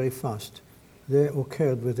 they've been very fast. They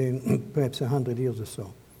occurred within perhaps 100 years or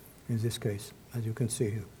so, in this case, as you can see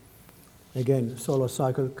here. Again, solar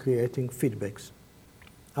cycle creating feedbacks,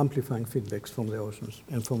 amplifying feedbacks from the oceans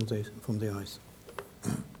and from the ice.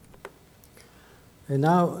 And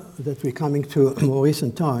now that we're coming to more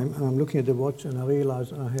recent time, I'm looking at the watch and I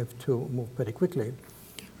realize I have to move pretty quickly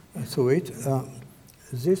through it.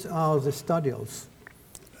 These are the stadials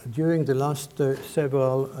during the last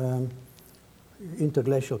several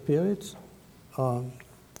interglacial periods.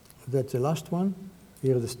 That's the last one.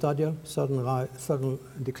 Here is the stadial, sudden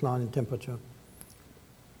decline in temperature.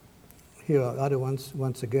 Here are other ones,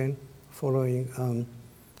 once again, following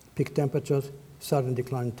peak temperatures, sudden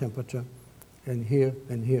decline in temperature, and here,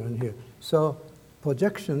 and here, and here. So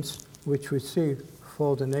projections which we see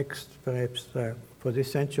for the next, perhaps for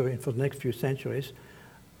this century and for the next few centuries,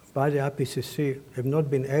 by the IPCC have not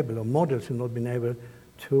been able, or models have not been able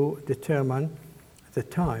to determine the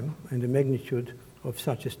time and the magnitude of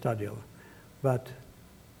such a stadial. But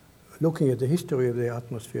looking at the history of the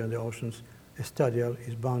atmosphere and the oceans, a stadial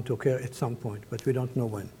is bound to occur at some point, but we don't know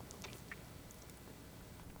when.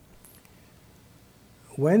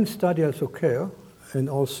 When stadials occur, and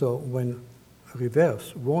also when a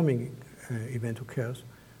reverse warming event occurs,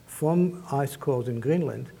 from ice cores in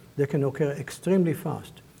Greenland, they can occur extremely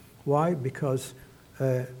fast. Why? Because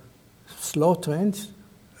slow trends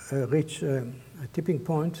reach a tipping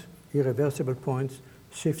point, irreversible points,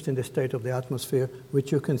 shifts in the state of the atmosphere,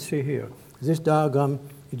 which you can see here. This diagram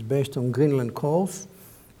is based on Greenland cores,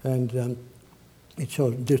 and it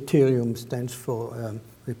shows deuterium stands for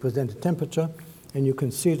represented temperature, and you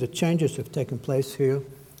can see the changes have taken place here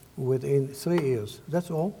within 3 years.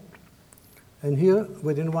 That's all. And here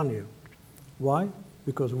within 1 year. Why?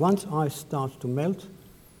 Because once ice starts to melt,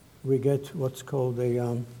 we get what's called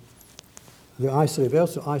the ice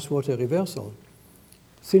reversal, ice water reversal.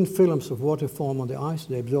 Thin films of water form on the ice,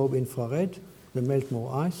 they absorb infrared, they melt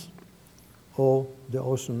more ice, or the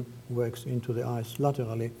ocean works into the ice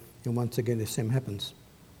laterally, and once again the same happens.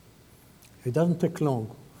 It doesn't take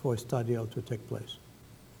long for a stadial to take place.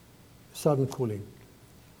 Sudden cooling.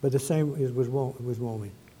 But the same is with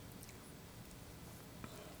warming.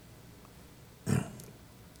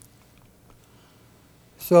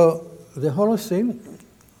 So the Holocene,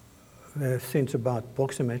 since about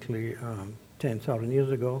approximately 10,000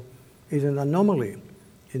 years ago, is an anomaly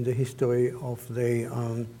in the history of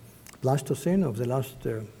the Pleistocene of the last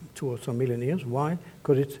 2 or so million years. Why?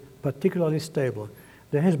 Because it's particularly stable.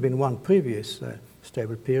 There has been one previous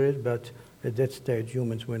stable period, but at that stage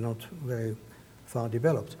humans were not very far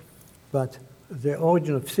developed. But the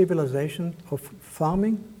origin of civilization, of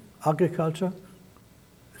farming, agriculture,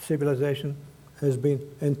 civilization, has been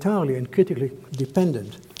entirely and critically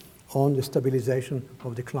dependent on the stabilization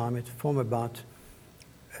of the climate from about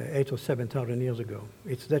 8,000 or 7,000 years ago.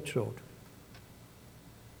 It's that short.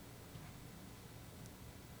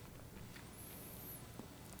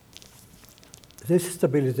 This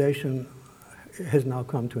stabilization has now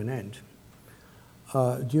come to an end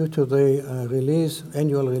due to the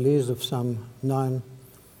annual release of some 9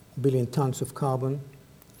 billion tons of carbon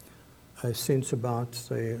since about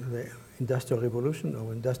the Industrial Revolution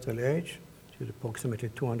or Industrial Age, which is approximately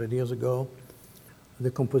 200 years ago.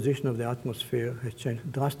 The composition of the atmosphere has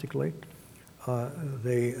changed drastically.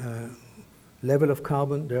 The level of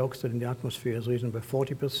carbon dioxide in the atmosphere has risen by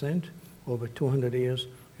 40% over 200 years.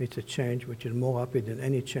 It's a change which is more rapid than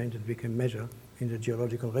any change that we can measure in the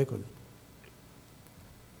geological record.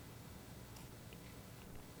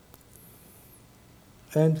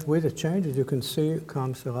 And with the change, as you can see,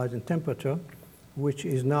 comes a rise in temperature, which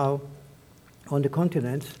is now on the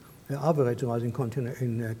continents. The average rise in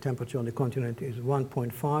temperature on the continent is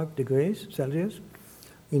 1.5 degrees Celsius.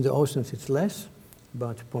 In the oceans, it's less,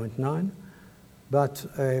 about 0.9. But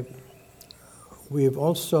we have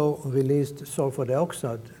also released sulfur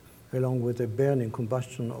dioxide along with the burning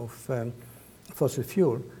combustion of fossil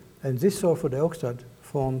fuel. And this sulfur dioxide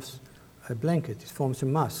forms a blanket, it forms a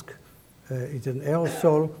mask. It's an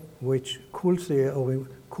aerosol which cools the air, or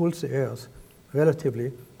cools the earth,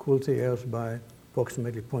 relatively cools the earth by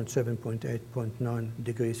approximately 0.7, 0.8, 0.9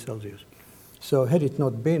 degrees Celsius. So had it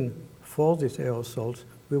not been for these aerosols,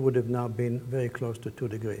 we would have now been very close to 2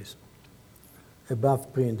 degrees,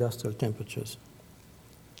 above pre-industrial temperatures.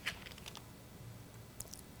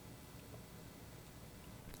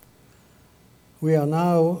 We are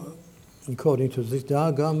now, according to this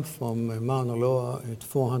diagram from Mauna Loa, at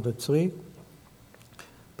 403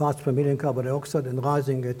 parts per million carbon dioxide and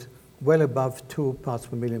rising at well above 2 parts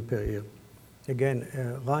per million per year. Again,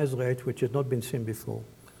 a rise rate which has not been seen before,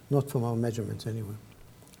 not from our measurements anyway.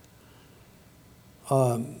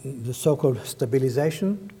 The so-called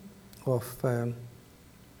stabilization of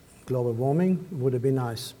global warming would have been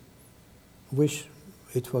nice. Wish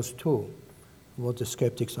it was true, what the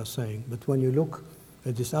skeptics are saying. But when you look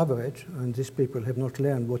at this average, and these people have not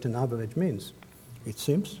learned what an average means, it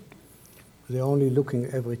seems. They're only looking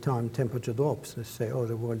every time temperature drops. They say, oh,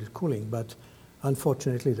 the world is cooling. But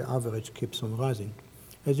unfortunately, the average keeps on rising,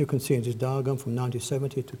 as you can see in this diagram from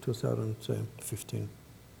 1970 to 2015.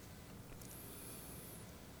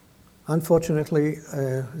 Unfortunately,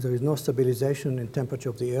 there is no stabilization in temperature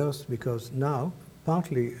of the Earth because now,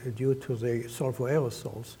 partly due to the sulfur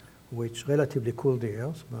aerosols, which relatively cool the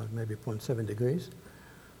Earth, by maybe 0.7 degrees.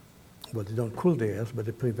 Well, they don't cool the Earth, but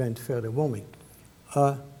they prevent further warming.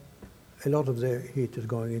 A lot of the heat is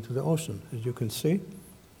going into the ocean. As you can see,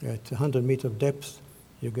 at 100 meter depth,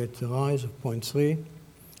 you get a rise of 0.3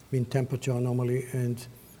 mean temperature anomaly, and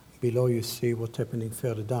below you see what's happening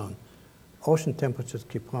further down. Ocean temperatures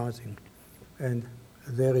keep rising, and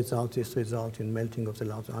their result in melting of the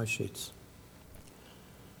large ice sheets.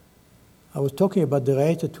 I was talking about the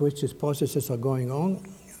rate at which these processes are going on.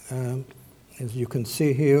 As you can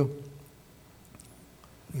see here,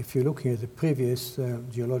 if you're looking at the previous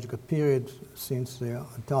geological period since the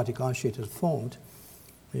Antarctic ice sheet has formed,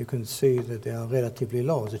 you can see that they are relatively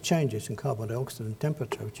low. The changes in carbon dioxide and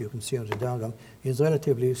temperature, which you can see on the diagram, is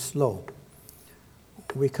relatively slow.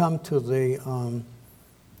 We come to the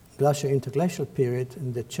glacial interglacial period,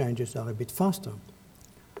 and the changes are a bit faster.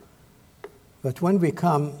 But when we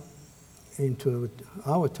come into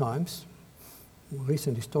our times,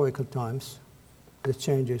 recent historical times, the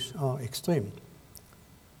changes are extreme.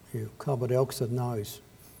 Carbon dioxide now is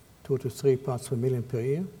 2 to 3 parts per million per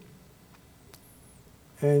year.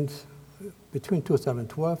 And between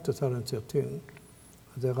 2012 and 2013,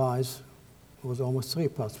 the rise was almost 3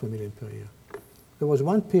 parts per million per year. There was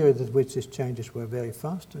one period at which these changes were very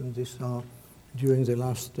fast, and these are during the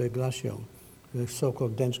last glacial, the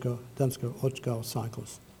so-called Dansker-Oettcher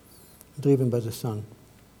cycles, driven by the sun.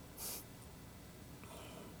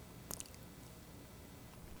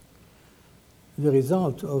 The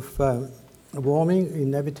result of warming,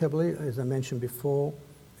 inevitably, as I mentioned before,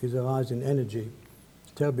 is a rise in energy,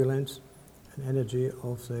 turbulence, and energy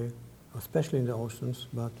of the, especially in the oceans,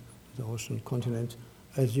 but the ocean continent,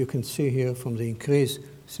 as you can see here from the increase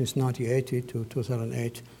since 1980 to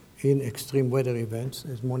 2008 in extreme weather events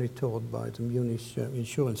as monitored by the Munich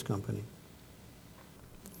insurance company.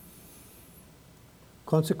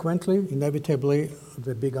 Consequently, inevitably,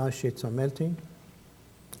 the big ice sheets are melting,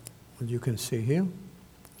 as you can see here,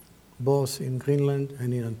 both in Greenland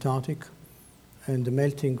and in Antarctic, and the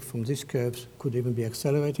melting from these curves could even be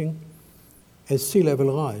accelerating as sea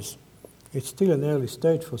level rise. It's still an early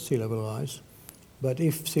stage for sea level rise, but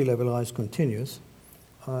if sea level rise continues,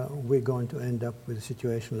 we're going to end up with a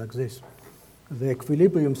situation like this. The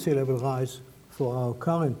equilibrium sea level rise for our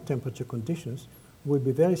current temperature conditions will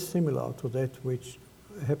be very similar to that which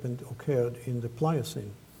occurred in the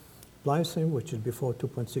Pliocene. Pliocene, which is before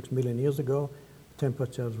 2.6 million years ago,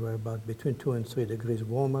 temperatures were about between 2 and 3 degrees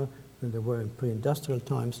warmer than they were in pre-industrial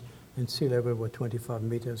times, and sea level were 25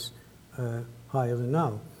 meters higher than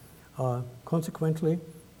now. Consequently,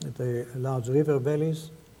 the large river valleys,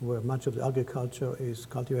 where much of the agriculture is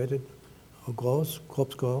cultivated or grows,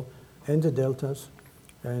 crops grow, and the deltas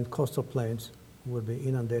and coastal plains will be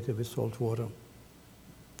inundated with salt water.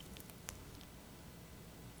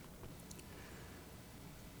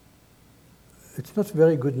 It's not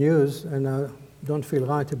very good news, and I don't feel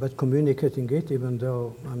right about communicating it, even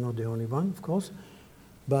though I'm not the only one, of course.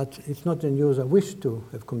 But it's not the news I wish to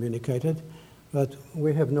have communicated, but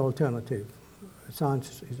we have no alternative.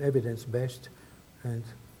 Science is evidence-based, and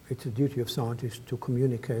it's a duty of scientists to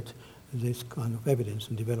communicate this kind of evidence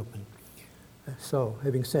and development. So,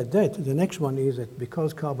 having said that, the next one is that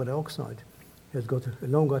because carbon dioxide has got a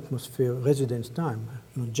long atmosphere residence time,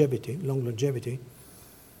 long longevity,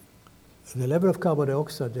 the level of carbon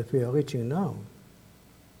dioxide that we are reaching now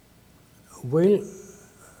will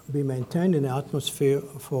be maintained in the atmosphere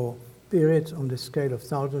for periods on the scale of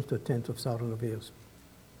thousands to tens of thousands of years,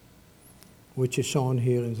 which is shown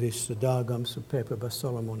here in this diagrams of paper by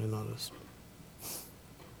Solomon and others.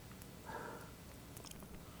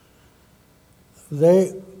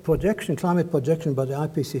 The climate projection by the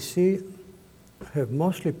IPCC have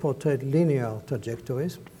mostly portrayed linear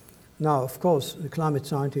trajectories. Now, of course, the climate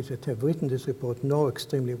scientists that have written this report know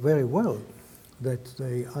extremely very well that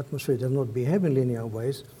the atmosphere does not behave in linear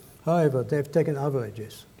ways. However, they've taken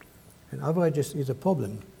averages. And averages is a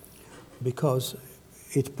problem because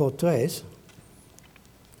it portrays,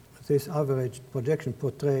 this average projection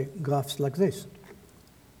portrays graphs like this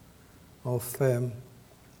of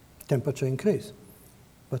temperature increase.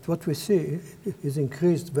 But what we see is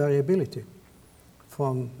increased variability.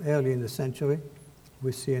 From early in the century,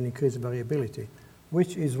 we see an increased variability,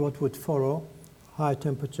 which is what would follow higher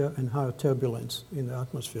temperature and higher turbulence in the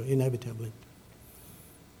atmosphere, inevitably.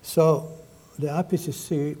 So the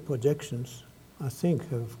IPCC projections, I think,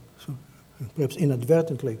 have perhaps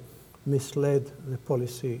inadvertently misled the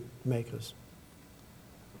policy makers.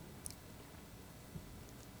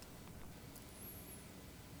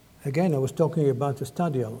 Again, I was talking about the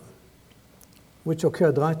stadial, which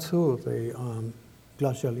occurred right through the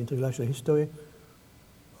interglacial history.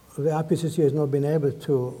 The IPCC has not been able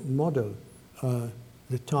to model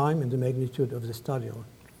the time and the magnitude of the stadial,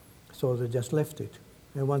 so they just left it.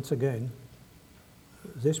 And once again,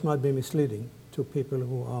 this might be misleading to people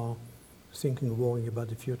who are thinking or worrying about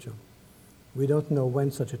the future. We don't know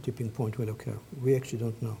when such a tipping point will occur. We actually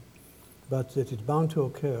don't know. But that it's bound to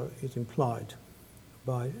occur is implied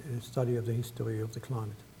by a study of the history of the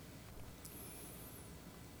climate.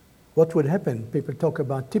 What would happen? People talk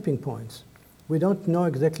about tipping points. We don't know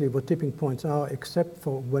exactly what tipping points are except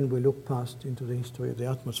for when we look past into the history of the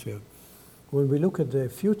atmosphere. When we look at the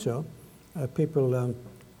future, people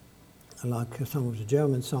like some of the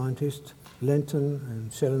German scientists, Lenton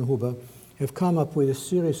and Schellenhuber, have come up with a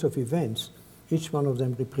series of events. Each one of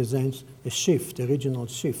them represents a shift, a regional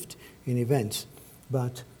shift in events.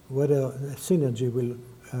 But whether a synergy will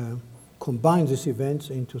combine these events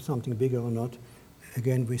into something bigger or not,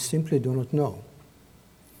 again, we simply do not know.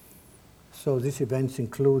 So these events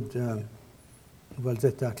include, the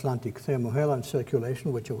Atlantic thermohaline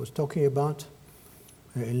circulation, which I was talking about.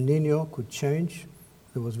 El Nino could change.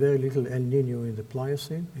 There was very little El Nino in the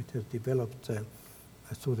Pliocene. It has developed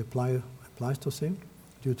through the Pleistocene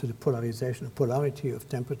due to the polarity of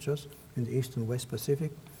temperatures in the East and West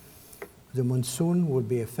Pacific. the monsoon will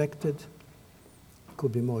be affected. It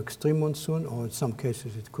could be more extreme monsoon, or in some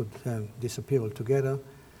cases it could disappear altogether.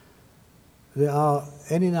 There are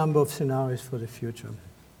any number of scenarios for the future,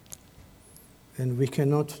 and we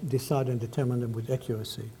cannot decide and determine them with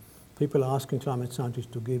accuracy. People are asking climate scientists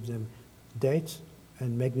to give them dates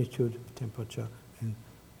and magnitude, temperature, and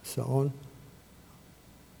so on.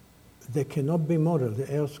 They cannot be modeled.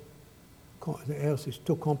 The Earth is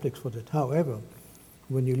too complex for that. However,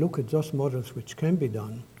 when you look at those models which can be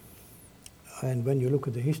done, and when you look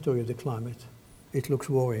at the history of the climate, it looks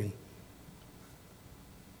worrying.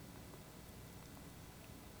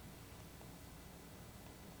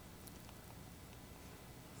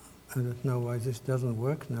 I don't know why this doesn't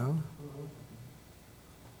work now.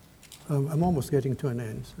 I'm almost getting to an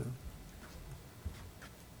end. So.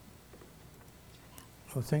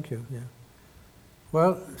 Oh, thank you. Yeah.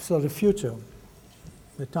 Well, so the future.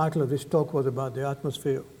 The title of this talk was about the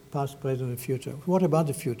atmosphere, past, present, and future. What about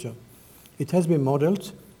the future? It has been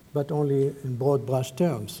modeled, but only in broad brush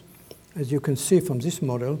terms. As you can see from this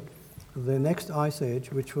model, the next ice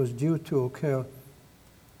age, which was due to occur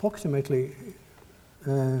approximately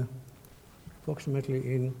in,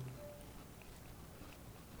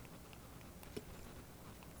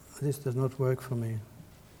 this does not work for me.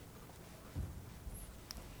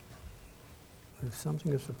 There's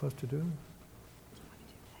something it's supposed to do.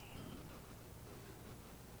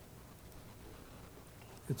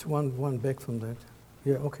 It's one back from that.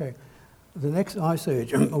 Yeah, okay. The next ice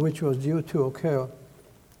age, which was due to occur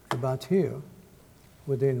about here,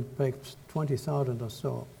 within perhaps 20,000 or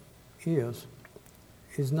so years,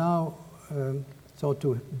 is now thought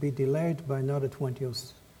to be delayed by another 20 or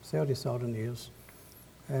 30,000 years,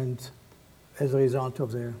 and as a result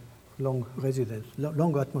of the long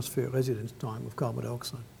atmosphere residence time of carbon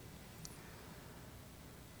dioxide.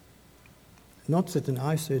 Not that an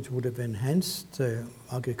ice age would have enhanced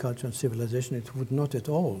agriculture and civilization, it would not at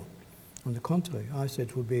all. On the contrary, ice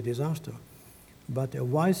age would be a disaster. But a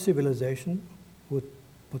wise civilization would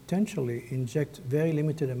potentially inject very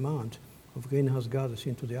limited amount of greenhouse gases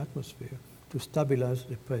into the atmosphere to stabilize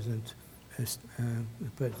the present,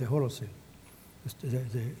 the Holocene,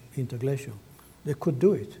 the interglacial. They could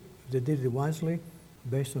do it. If they did it wisely,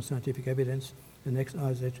 based on scientific evidence, the next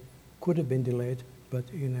ice age could have been delayed, but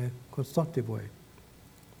in a constructive way.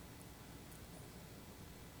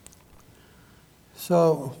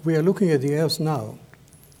 So we are looking at the Earth now,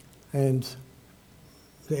 and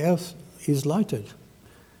the Earth is lighted.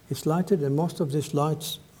 It's lighted, and most of these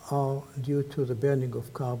lights are due to the burning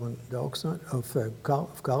of carbon dioxide, of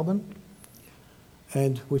carbon,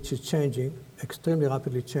 and which is changing, extremely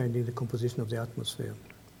rapidly changing the composition of the atmosphere.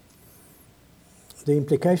 The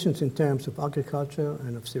implications in terms of agriculture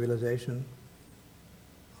and of civilization,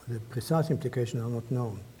 the precise implications are not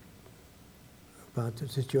known. But the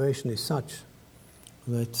situation is such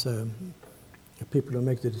that the people who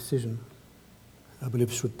make the decision, I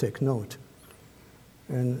believe, should take note.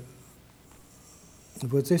 And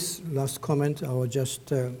with this last comment, I will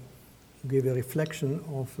just give a reflection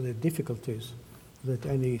of the difficulties that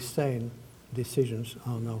any sane decisions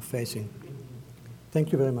are now facing.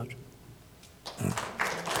 Thank you very much.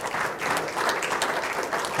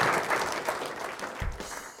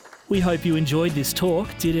 We hope you enjoyed this talk.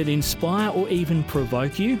 Did it inspire or even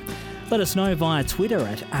provoke you? Let us know via Twitter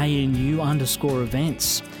at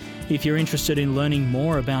ANU_events. If you're interested in learning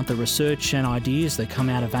more about the research and ideas that come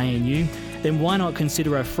out of ANU, then why not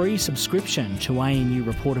consider a free subscription to ANU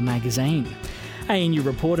Reporter magazine? ANU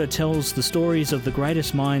Reporter tells the stories of the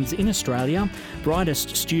greatest minds in Australia,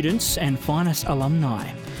 brightest students and finest alumni.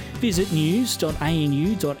 Visit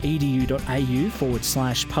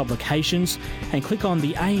news.anu.edu.au/publications and click on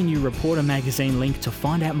the ANU Reporter magazine link to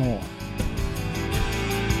find out more.